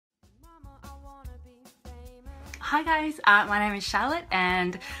Hi guys, my name is Charlotte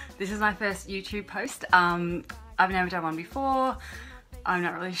and this is my first YouTube post. I've never done one before. I'm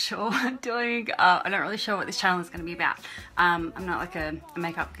not really sure what I'm doing. I'm not really sure what this channel is going to be about. I'm not like a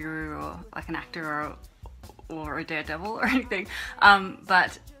makeup guru or like an actor or a daredevil or anything.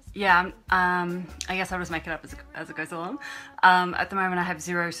 But yeah, I guess I'll just make it up as it goes along. At the moment I have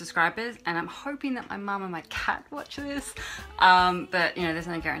 0 subscribers and I'm hoping that my mum and my cat watch this. But you know, there's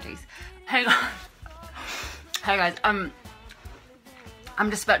no guarantees. Hey guys, I'm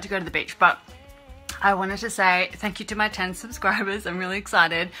just about to go to the beach, but I wanted to say thank you to my 10 subscribers. I'm really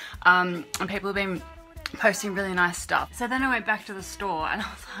excited. And people have been posting really nice stuff. So then I went back to the store and I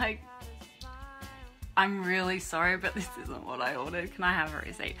was like, I'm really sorry, but this isn't what I ordered. Can I have a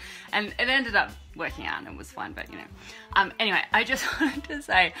receipt? And it ended up working out and it was fine, but you know. Anyway, I just wanted to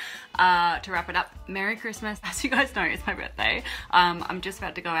say, to wrap it up, Merry Christmas. As you guys know, it's my birthday. I'm just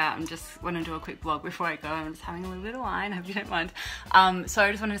about to go out and just want to do a quick vlog before I go. I'm just having a little bit of wine, hope you don't mind. So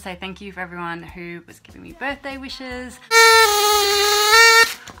I just wanted to say thank you for everyone who was giving me birthday wishes.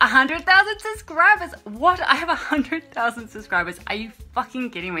 100,000 subscribers! What? I have 100,000 subscribers. Are you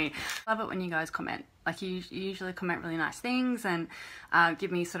fucking kidding me? I love it when you guys comment. Like you usually comment really nice things and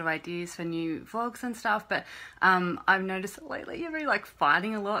give me sort of ideas for new vlogs and stuff, but I've noticed that lately you're really like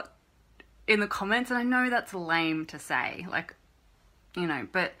fighting a lot in the comments, and I know that's lame to say, like, you know,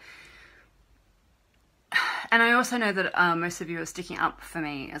 but and I also know that most of you are sticking up for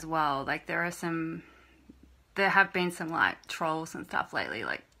me as well. Like there have been some like trolls and stuff lately,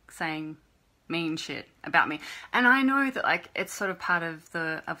 like saying mean shit about me, and I know that like it's sort of part of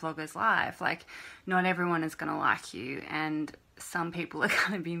a vlogger's life. Like not everyone is gonna like you and some people are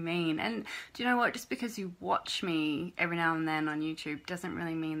gonna be mean, and do you know what, just because you watch me every now and then on YouTube doesn't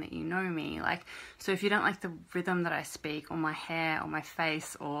really mean that you know me. Like, so if you don't like the rhythm that I speak or my hair or my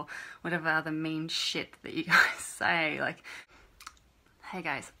face or whatever other mean shit that you guys say, like, hey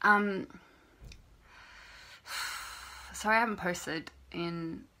guys, sorry I haven't posted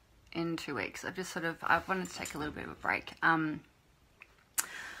in 2 weeks. I wanted to take a little bit of a break. I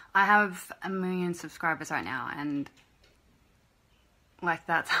have 1 million subscribers right now, and like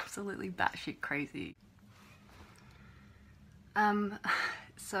that's absolutely batshit crazy.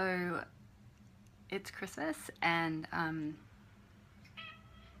 So it's Christmas and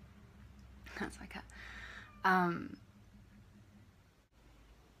that's my cat. I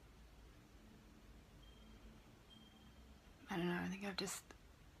don't know, I think I've just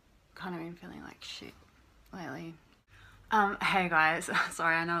kind of been feeling like shit lately. Hey guys,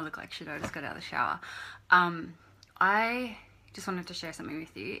 sorry, I know I look like shit, I just got out of the shower. I just wanted to share something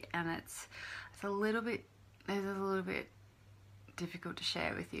with you, and it's a little bit difficult to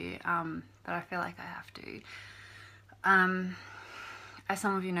share with you, but I feel like I have to. As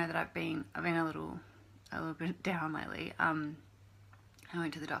some of you know that I've been a little bit down lately. I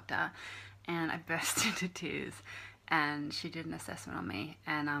went to the doctor and I burst into tears, and she did an assessment on me,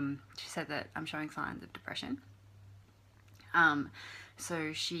 and she said that I'm showing signs of depression.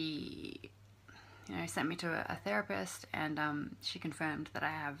 So she, you know, sent me to a therapist, and she confirmed that I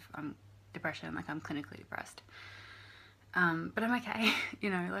have depression, like I'm clinically depressed. But I'm okay, you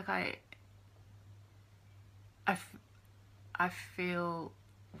know, like I feel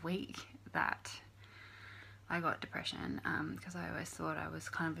weak that I got depression, because I always thought I was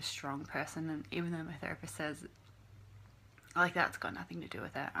kind of a strong person, and even though my therapist says like that's got nothing to do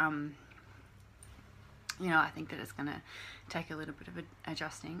with it, you know, I think that it's gonna take a little bit of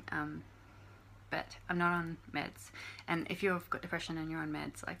adjusting, but I'm not on meds, and if you've got depression and you're on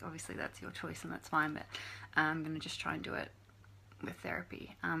meds, like obviously that's your choice and that's fine, but I'm gonna just try and do it with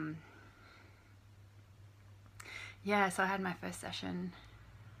therapy. Yeah, so I had my first session,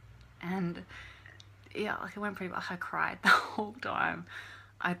 and yeah, like it went pretty well. Like I cried the whole time.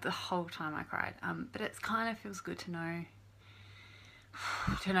 I cried. But it's kind of feels good to know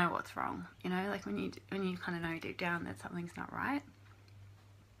what's wrong. You know, like when you kind of know deep down that something's not right.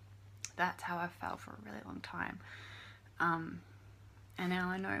 That's how I felt for a really long time. And now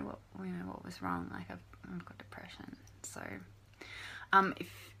I know what was wrong. Like I've got depression. So,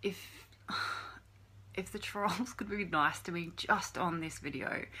 if the trolls could be nice to me just on this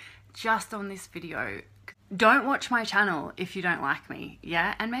video, don't watch my channel if you don't like me,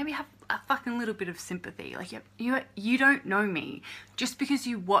 yeah? And maybe have a fucking little bit of sympathy. Like you don't know me. Just because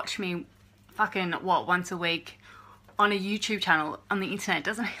you watch me fucking, what, once a week on a YouTube channel on the internet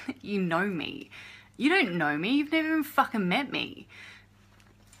doesn't mean that you know me. You don't know me, you've never even fucking met me.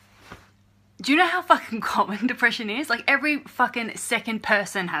 Do you know how fucking common depression is? Like every fucking second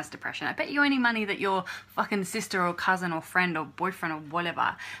person has depression. I bet you any money that your fucking sister or cousin or friend or boyfriend or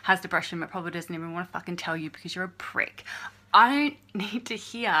whatever has depression, but probably doesn't even want to fucking tell you because you're a prick. I don't need to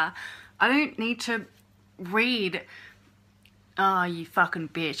hear, I don't need to read, oh, you fucking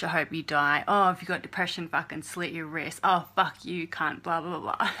bitch, I hope you die. Oh, if you got depression, fucking slit your wrist. Oh, fuck you, cunt, blah, blah,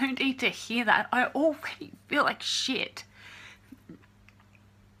 blah. I don't need to hear that. I already feel like shit.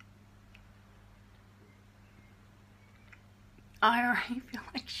 I already feel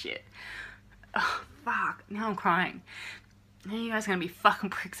like shit. Oh, fuck. Now I'm crying. Now you guys are gonna be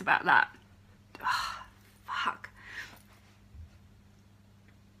fucking pricks about that. Oh, fuck.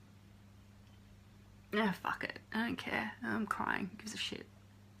 Yeah, fuck it. I don't care. I'm crying. Who gives a shit?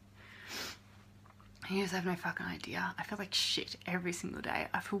 You guys have no fucking idea. I feel like shit every single day.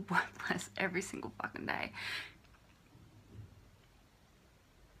 I feel worthless every single fucking day.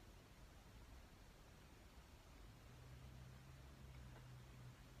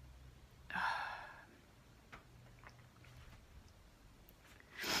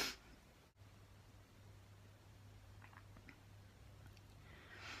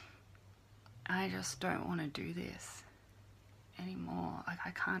 I just don't want to do this anymore. Like,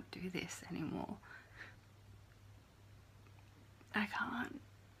 I can't do this anymore. I can't.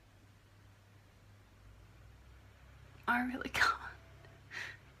 I really can't.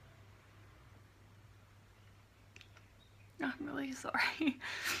 I'm really sorry.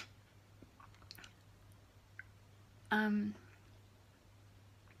 And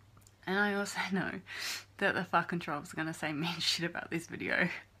I also know that the fucking trolls are gonna say mean shit about this video,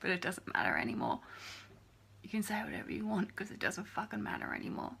 but it doesn't matter anymore. You can say whatever you want because it doesn't fucking matter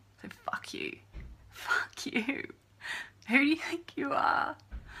anymore. So fuck you. Fuck you. Who do you think you are?